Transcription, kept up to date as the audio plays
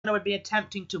I would be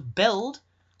attempting to build,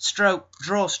 stroke,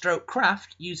 draw, stroke,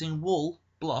 craft using wool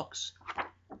blocks.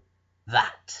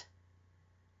 That.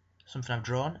 Something I've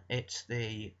drawn. It's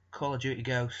the Call of Duty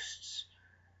Ghosts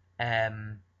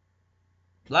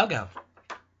logo.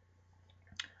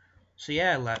 So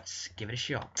yeah, let's give it a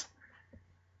shot.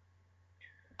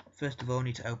 First of all, I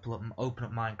need to open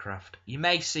up Minecraft. You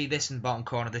may see this in the bottom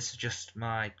corner. This is just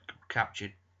my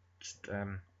captured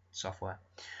software.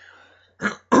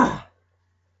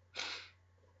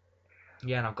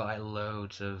 Yeah, and I've got like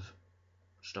loads of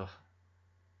stuff.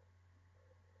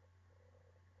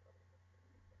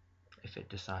 If it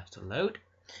decides to load,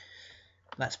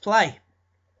 let's play.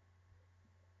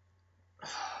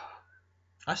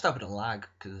 I just hope it don't lag,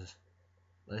 because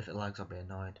if it lags, I'll be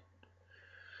annoyed.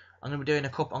 I'm gonna be doing a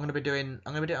couple. I'm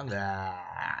gonna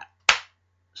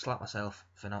slap myself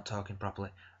for not talking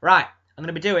properly. Right, I'm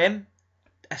gonna be doing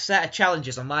a set of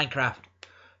challenges on Minecraft.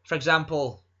 For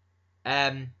example,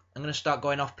 I'm gonna start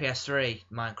going off PS3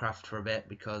 Minecraft for a bit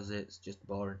because it's just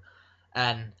boring,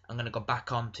 and I'm gonna go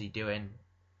back on to doing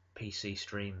PC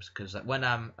streams because when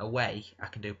I'm away, I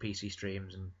can do PC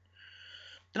streams, and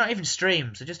they're not even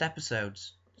streams; they're just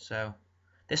episodes. So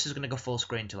this is gonna go full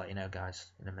screen to let you know, guys,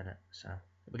 in a minute. So.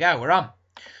 Here we go, we're on.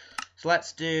 So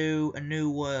let's do a new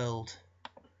world.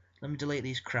 Let me delete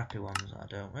these crappy ones I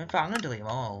don't. In fact, I'm going to delete them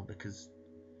all because,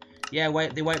 yeah,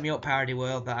 the Wake Me Up parody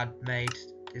world that I'd made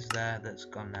is there. That's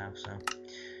gone now. So,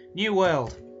 new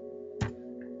world.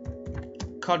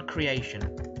 COD creation.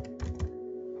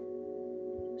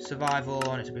 Survival. I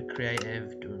want it to be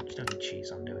creative. Just don't need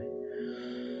cheese on, do we?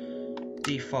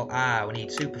 Default. We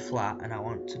need super flat, and I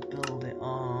want to build it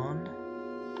on.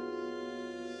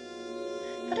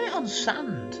 I do it on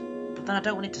sand, but then I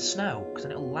don't want it to snow, because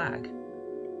then it'll lag.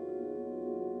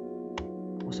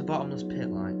 What's the bottomless pit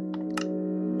like?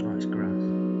 Oh, it's grass.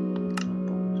 Not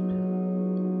bottomless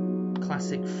pit.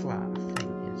 Classic flat, I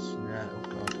think, is... No, oh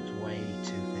god, it's way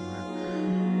too thin now.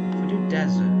 If we do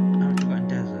desert, how much have we got in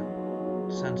desert?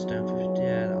 Sandstone, 50,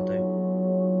 yeah, that'll do.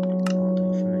 That'll do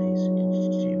for me.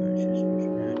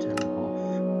 Turn it off.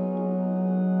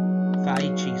 In fact, I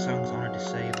need cheat songs I want to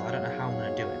disable. I don't know how I'm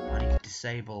going to do it, but I need to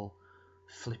disable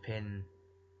flipping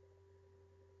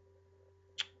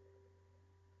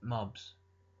mobs.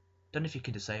 Don't know if you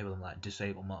can disable them, like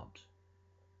disable mobs.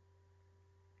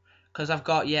 Because I've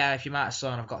got, yeah, if you might have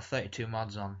seen, I've got 32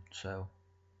 mods on, so.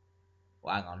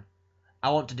 Well, hang on. I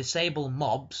want to disable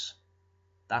mobs.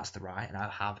 That's the right, and I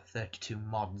have 32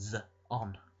 mods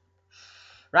on.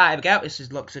 Right, here we go.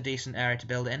 This looks a decent area to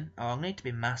build it in. Oh, I need to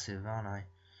be massive, aren't I?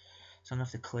 So I'm going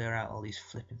to have to clear out all these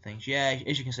flipping things. Yeah,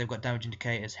 as you can see, I've got damage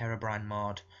indicators, Herobrine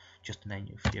mod, just to name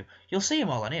you a few. You'll see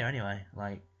them all on here anyway.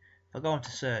 Like, if I go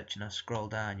into search and I scroll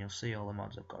down, you'll see all the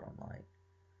mods I've got on. Like,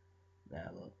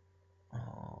 there, look.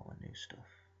 Oh, new stuff.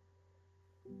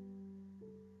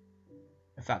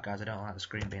 In fact, guys, I don't like the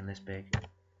screen being this big.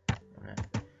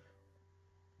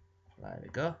 There we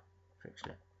go. Fixed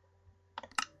it.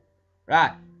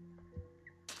 Right.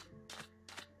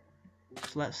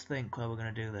 So let's think where we're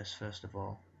going to do this first of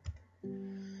all. We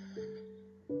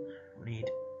need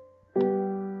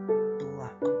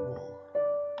black wool.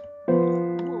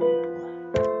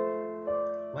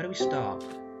 Where do we start?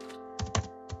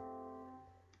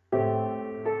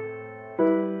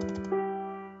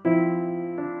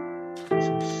 This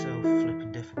one's so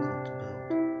flipping difficult to build.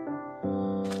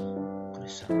 I'm going to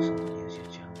set myself an easier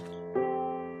challenge.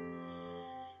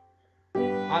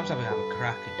 I'm just having to have a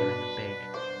crack at doing the big.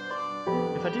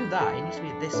 If I do that, it needs to be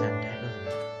at this end, doesn't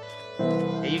it?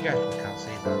 Yeah, you guys probably can't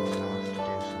see that, so I'll have to do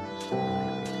some stuff.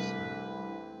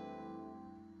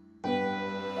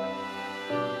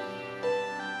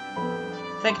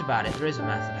 Thinking about it, there is a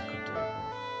method I could do.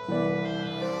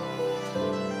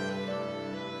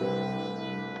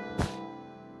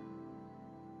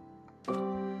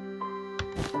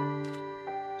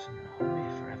 It's going to hold me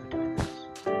forever doing this.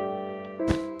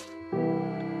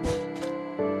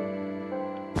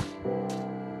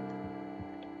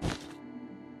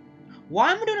 Why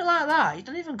am I doing it like that? It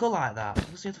doesn't even go like that.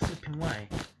 It's the other flipping way.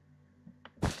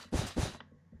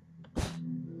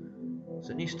 So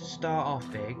it needs to start off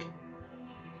big.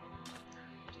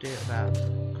 Let's do it about...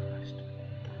 Oh Christ.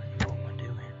 What am I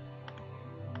doing?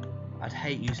 I'd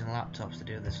hate using laptops to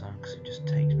do this on because it just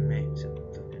takes minutes.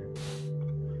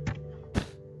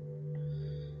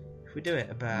 If we do it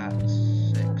about 6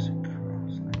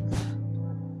 across like that.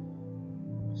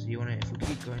 So you want to, if we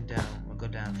keep going down, we'll go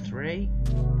down 3.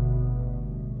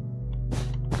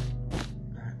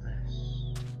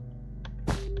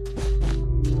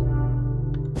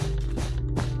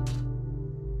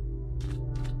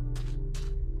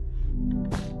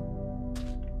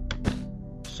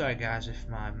 sorry guys if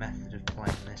my method of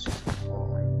playing this is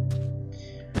appalling.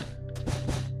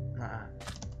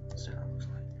 That's what it looks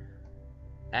like.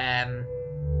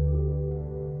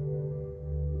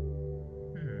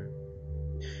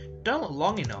 Don't look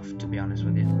long enough, to be honest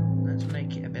with you. Let's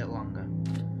make it a bit longer.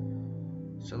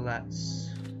 So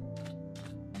let's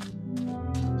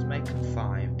make them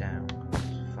 5 down.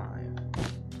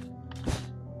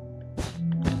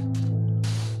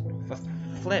 5. For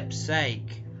flip's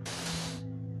sake.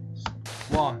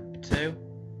 1, 2,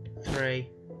 3,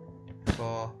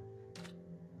 4,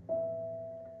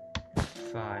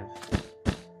 5.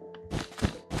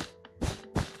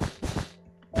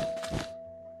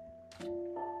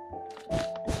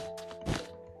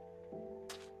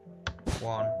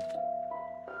 One,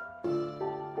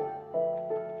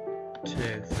 2,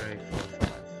 3, 4,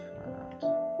 5.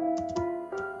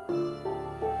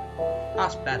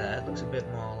 That's better. It looks a bit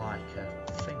more like a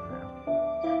thing now.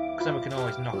 Because then we can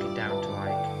always knock it down to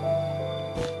like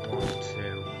 1,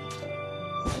 2,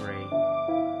 3.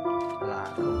 Like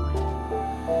that, can't we?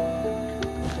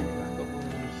 Take it back upwards.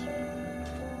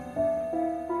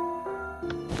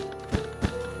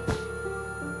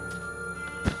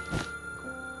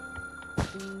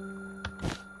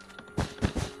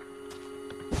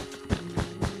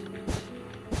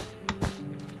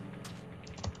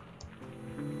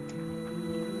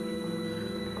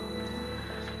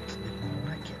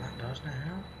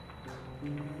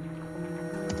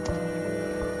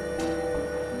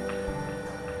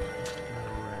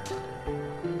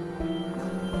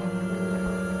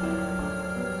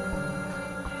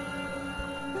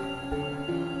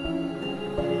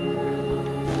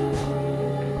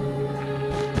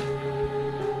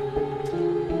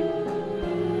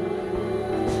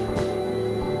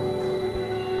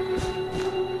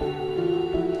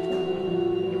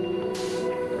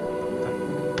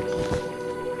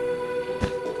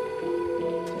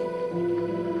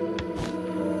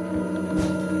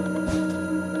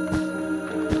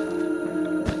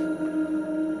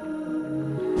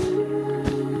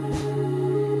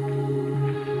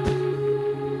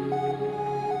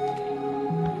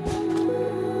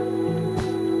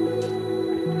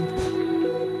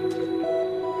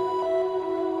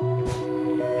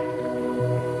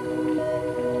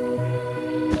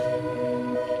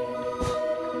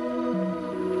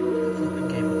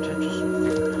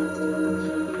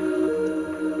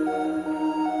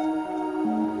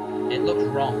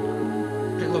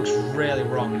 Really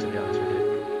wrong, to be honest with you.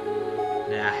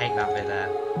 Yeah, I hate that bit there.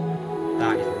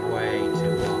 That is way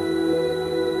too long.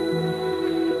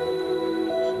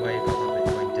 It's where you've got that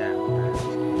bit going down.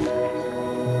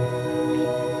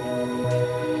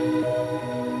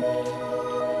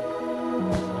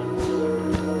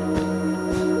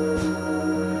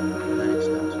 And then it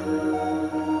starts going.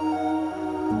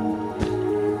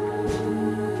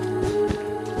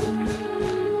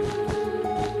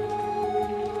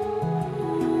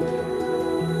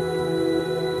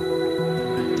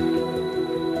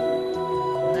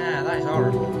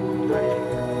 Horrible. That is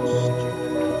stupid.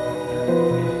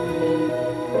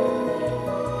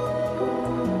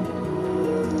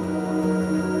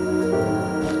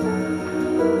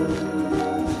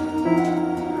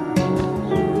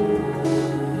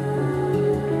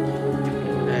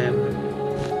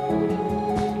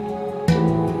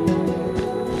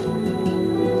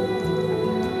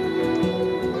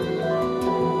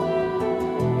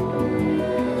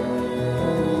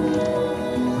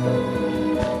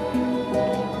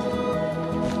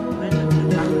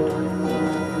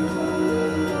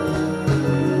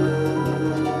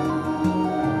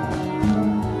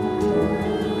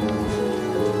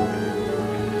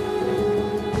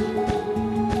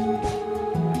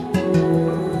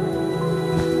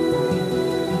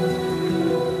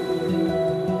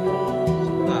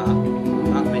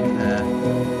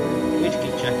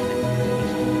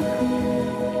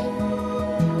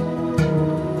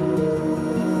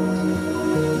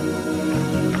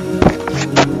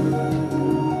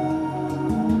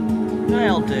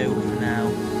 I'll do for now.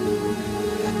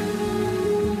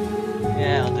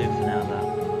 Yeah, I'll do for now that.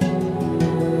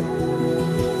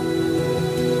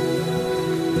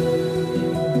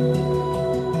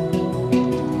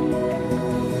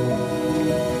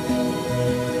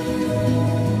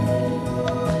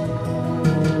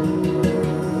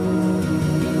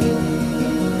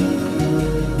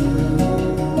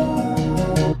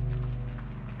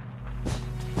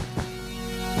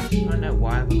 I don't know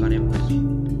why I've gone inwards.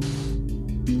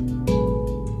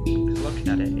 Because looking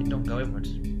at it, it don't go inwards.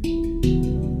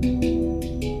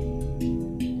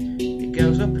 It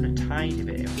goes up in a tiny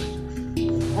bit inwards.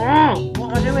 Oh!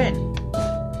 What am I doing?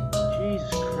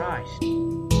 Jesus Christ.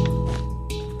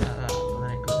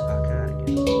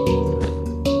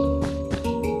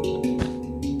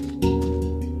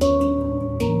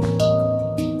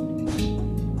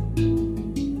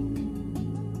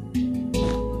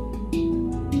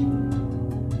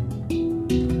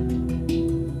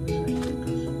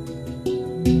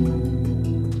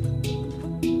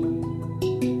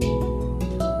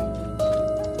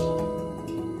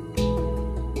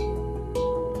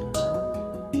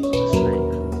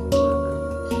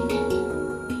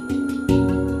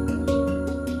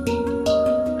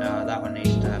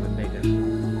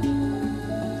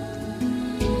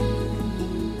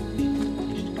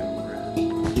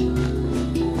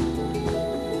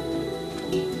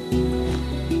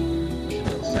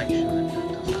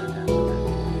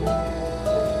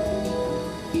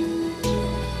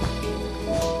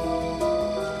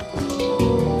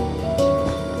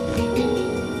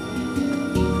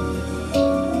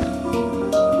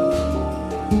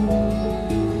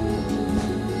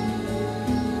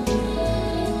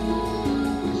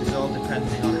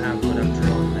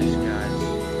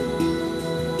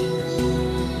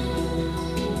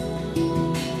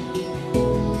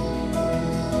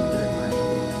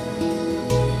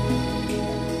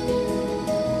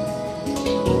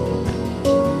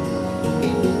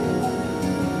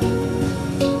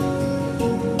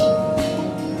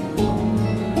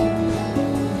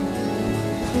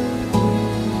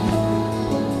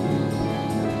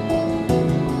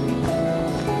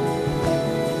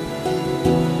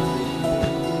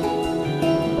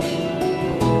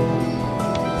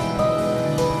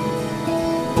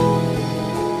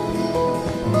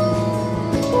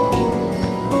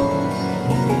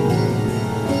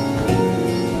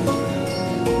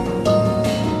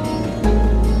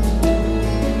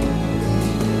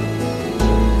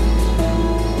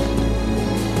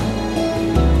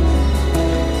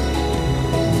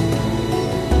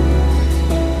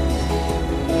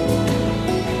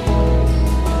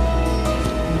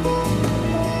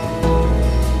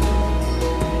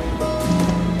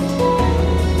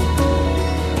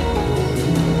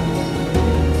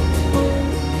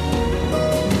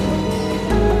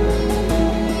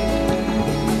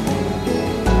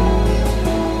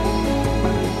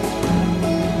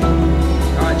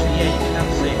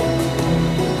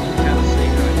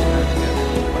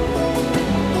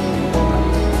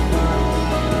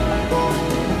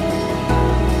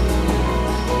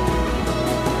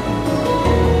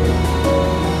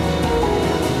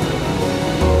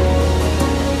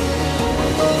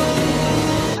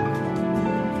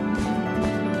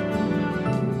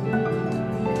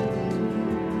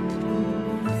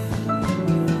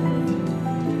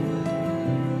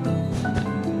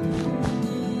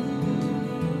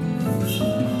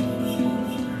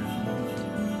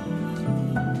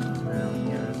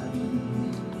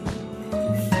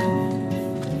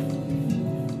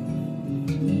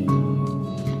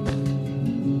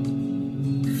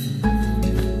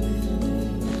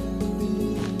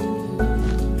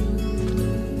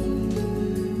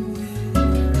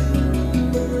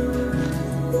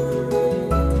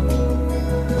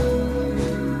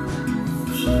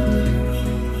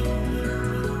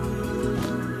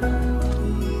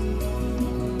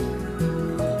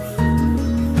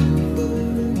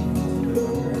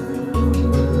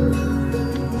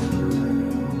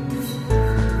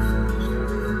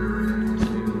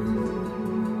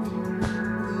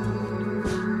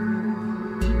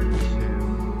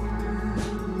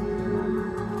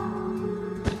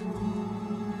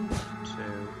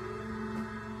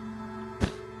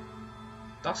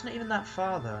 That's not even that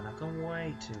far though, and I've gone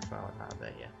way too far with that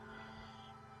bit, yeah.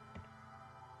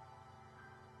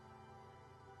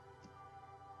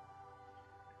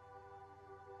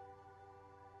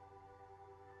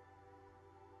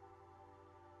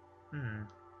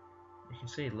 You can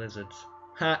see lizards.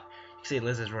 Ha! You can see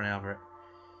lizards running over it.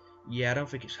 Yeah, I don't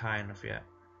think it's high enough yet.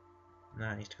 No,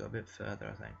 it needs to go a bit further,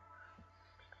 I think.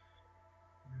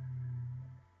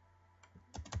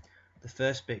 The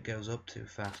first bit goes up too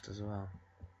fast as well.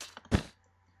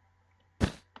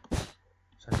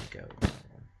 So I need to go that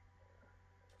one.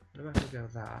 What about if we go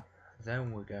that?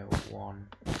 Then we'll go 1.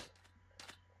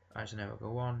 Actually, no, we'll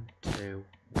go 1, 2,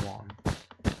 1.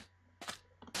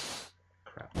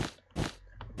 Crap.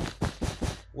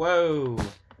 Whoa!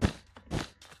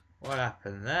 What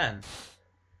happened then?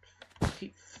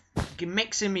 Keep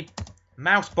mixing me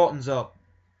mouse buttons up.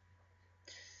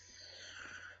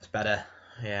 It's better.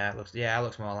 Yeah, it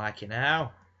looks more like it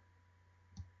now.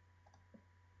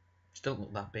 Still don't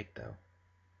look that big though.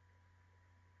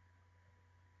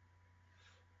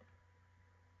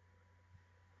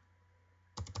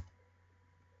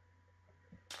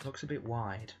 Looks a bit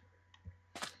wide.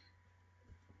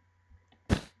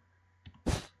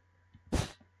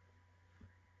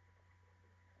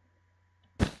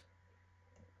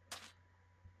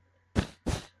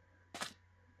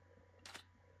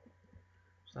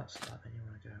 So that's that, then you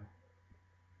want to go.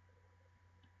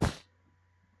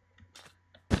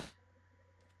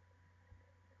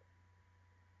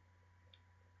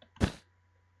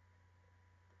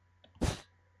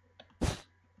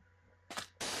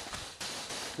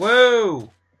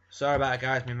 Whoa! Sorry about it,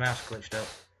 guys, my mouse glitched up.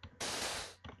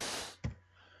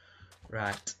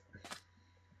 Right.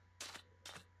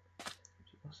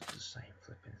 What's the same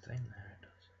flipping thing there? It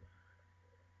does.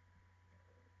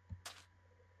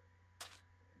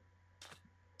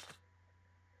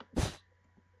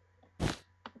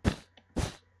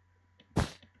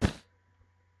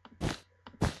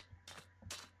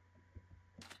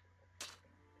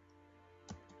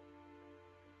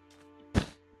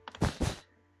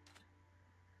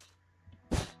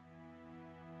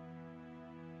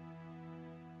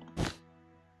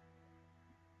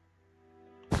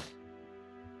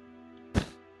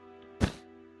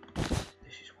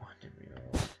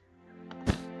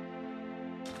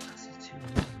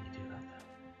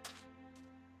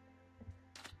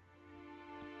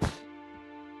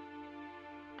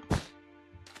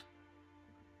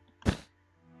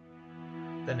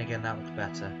 Then again, that looks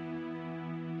better.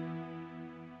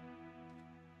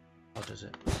 Or does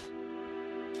it?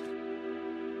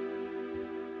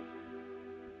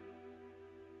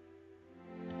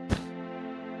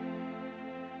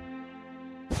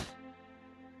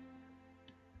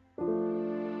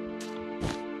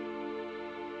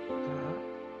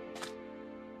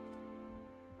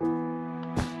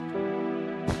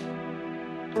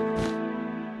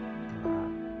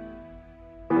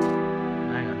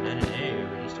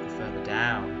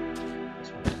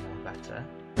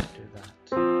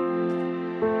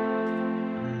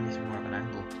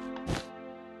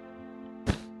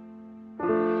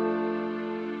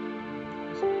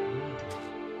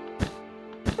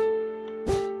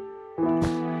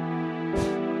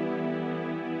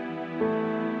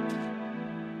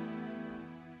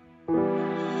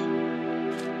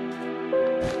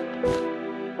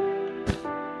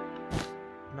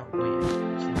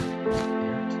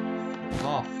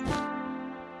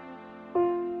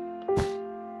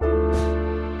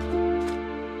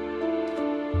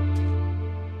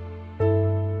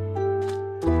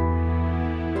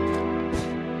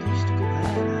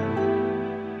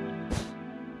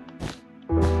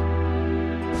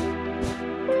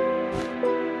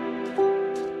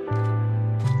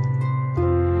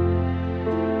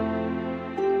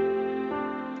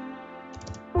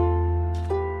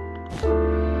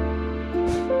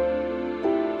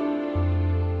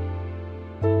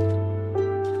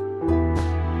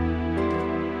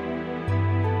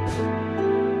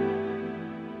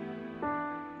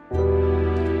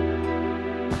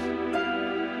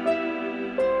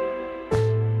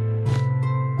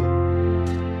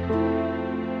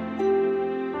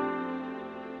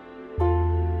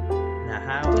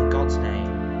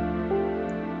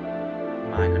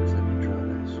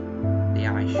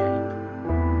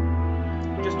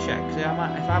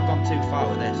 If I've gone too far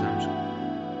with this, I'm just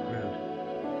rude.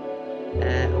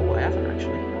 Oh, I haven't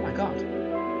actually. Oh my god.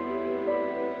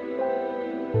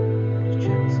 Just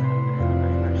check this out.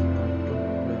 I've actually done a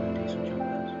really decent job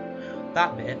with this. That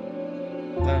bit,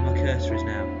 where my cursor is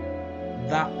now,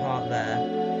 that part there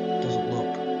doesn't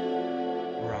look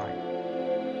right.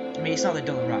 I mean, it's not that it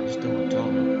doesn't look right, it just doesn't look tall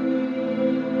enough.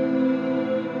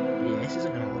 Yeah, this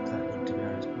isn't going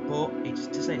it's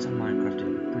to say it's on Minecraft is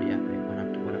pretty epic when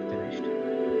I've finished.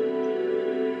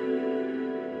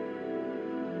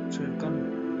 So we've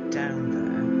gone down there.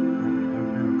 Now we've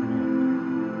gone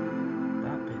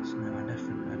up. That bit's no.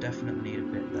 I definitely need a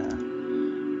bit there.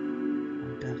 I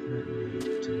definitely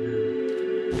need to know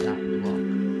that block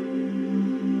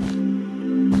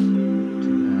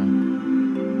to there,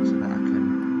 so that I can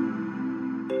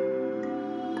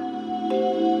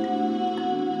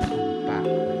come back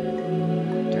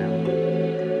with it down.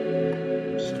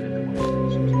 I'm just doing the one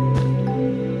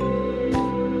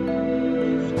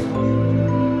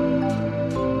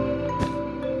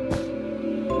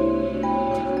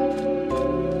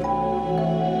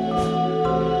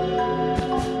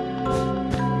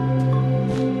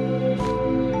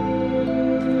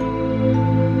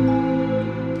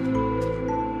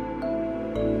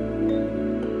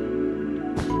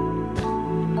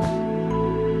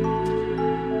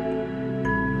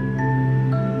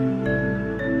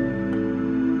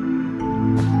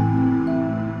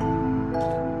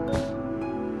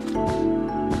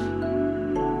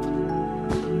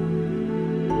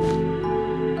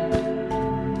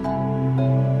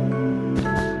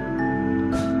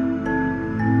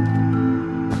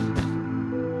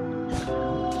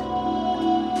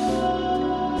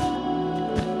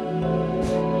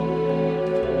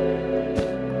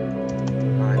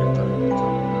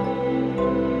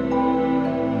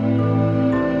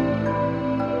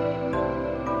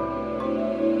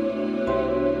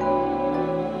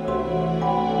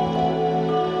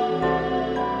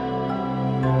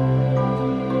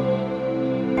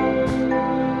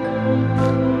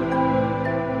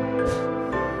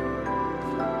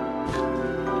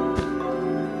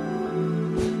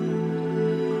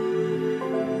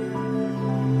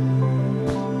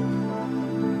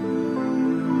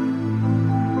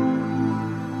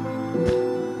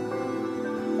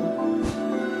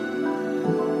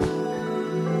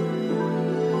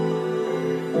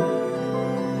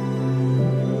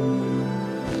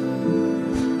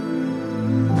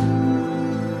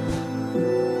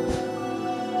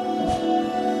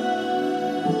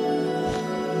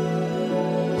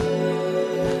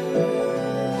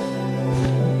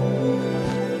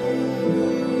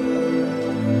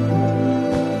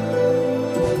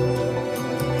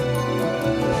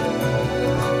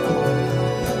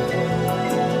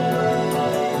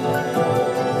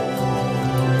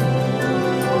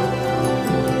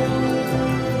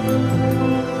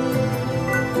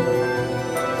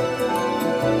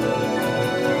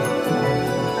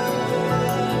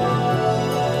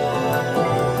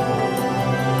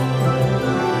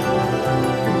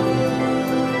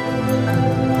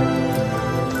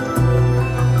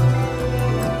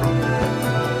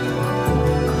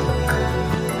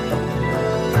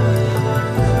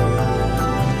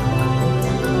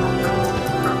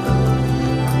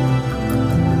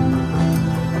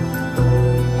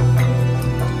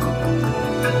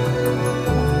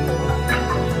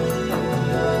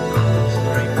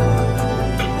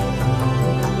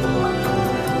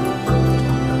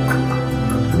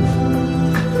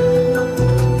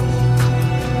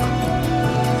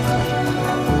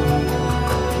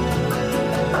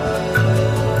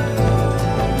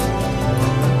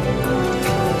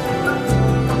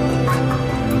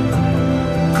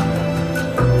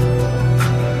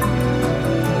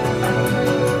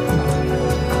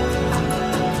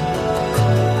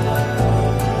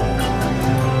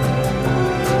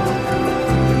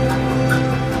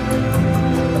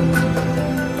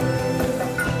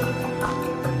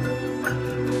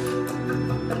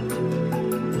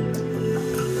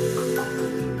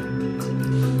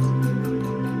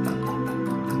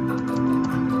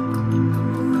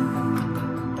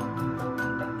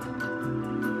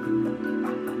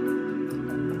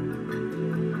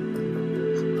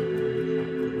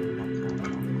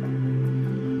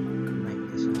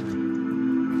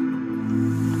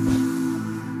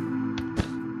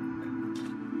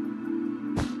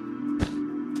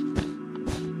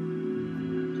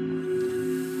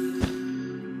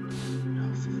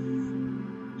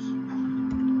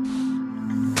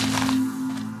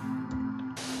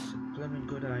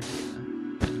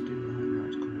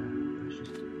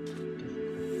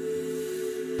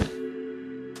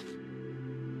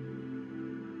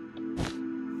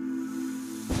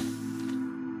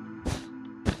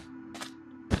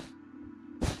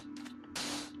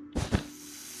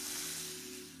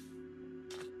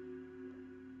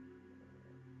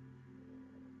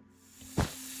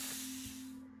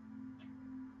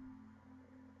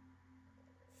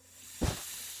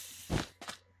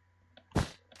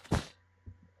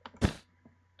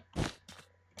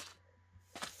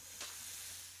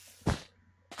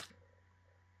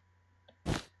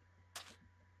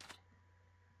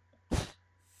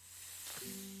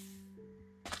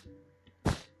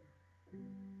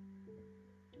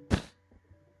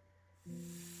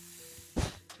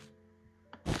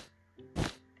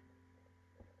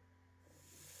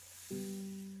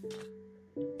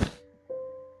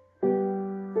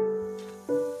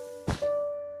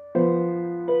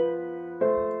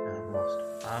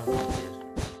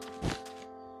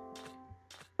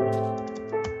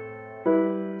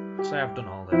say I've done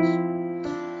all this.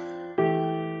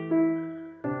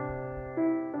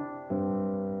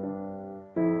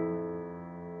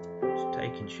 It's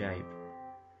taking shape.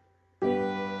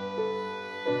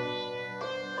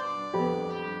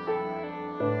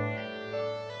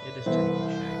 It is taking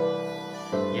shape.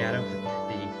 Yeah, I don't think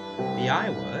the eye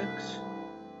works.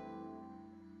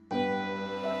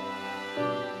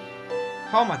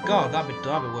 Oh my god, that bit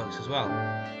works as well.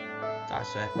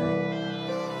 That's epic.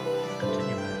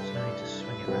 Continue with it, so I need to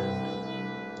swing it round.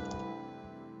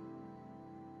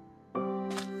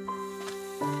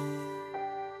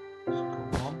 That's a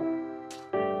good one.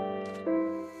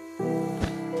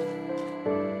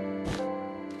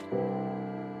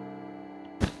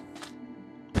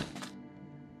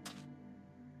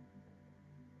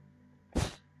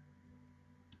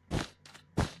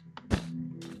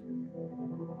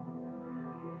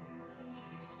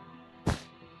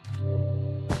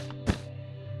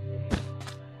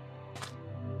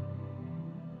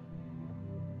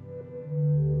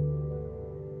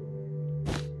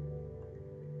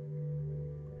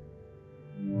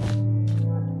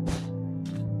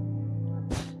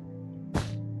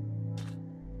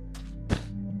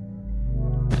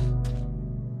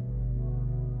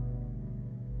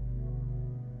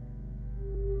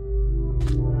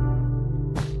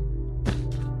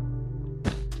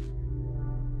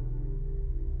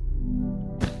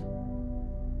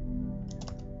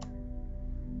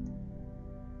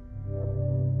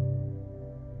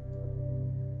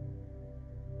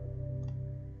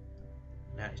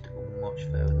 Now it needs to go much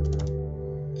further than that.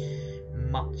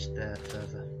 Much there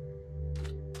further.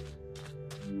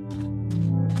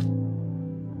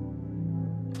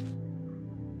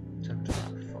 Turn to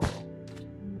about 4.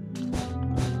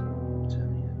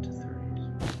 Turning into 3s.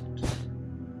 3.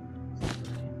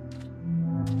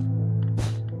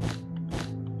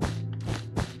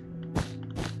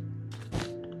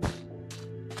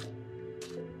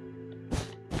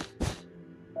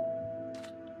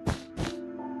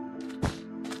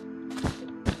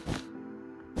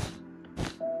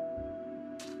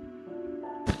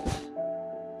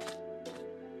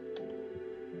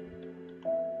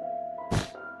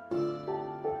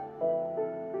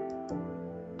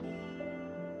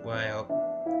 Way up.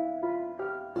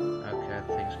 Okay,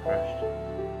 the thing's crashed.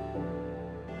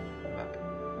 Back.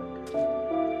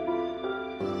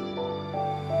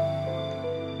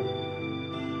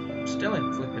 I'm still in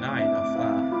flipping iron off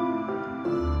that.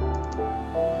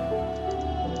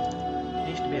 It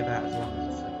needs to be about as long as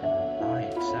the flipping eye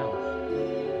itself.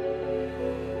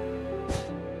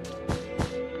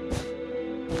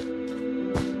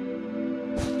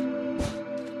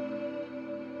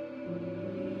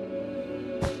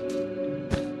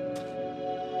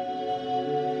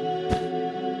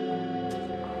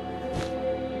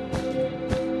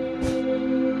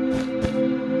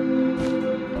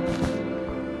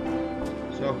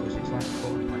 Because it's like a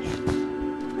button mash.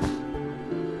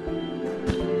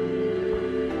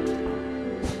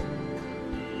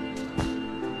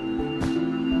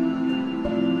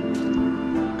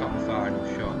 Got far enough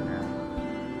shot now.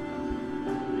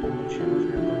 How much have I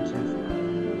gone so far?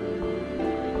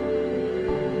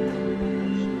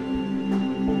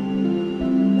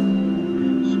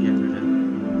 Let's get rid of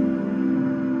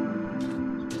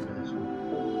this one.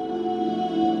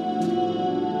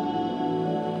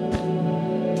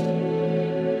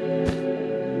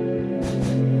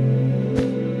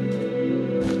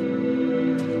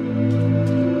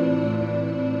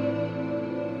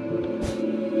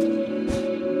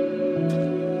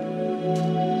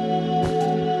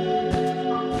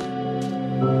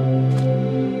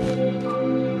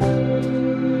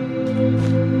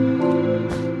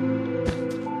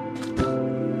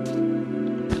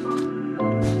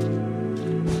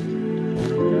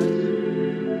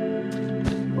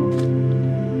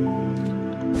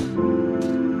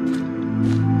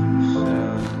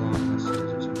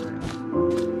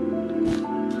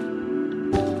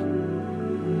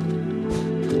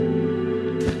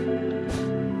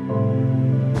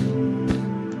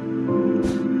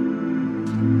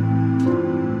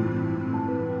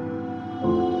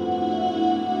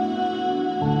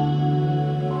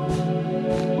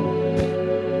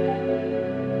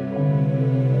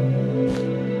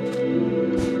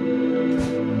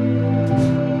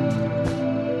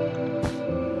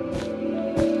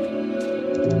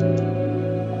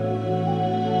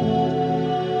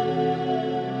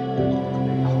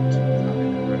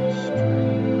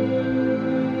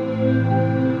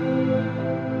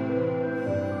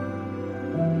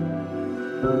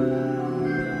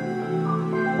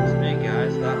 That's me,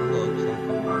 guys. That looks like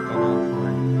I've gone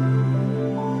halfway.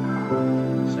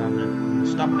 So I'm gonna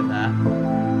stop it there.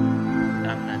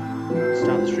 I'm gonna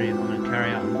start the stream. I'm gonna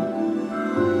carry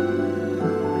on.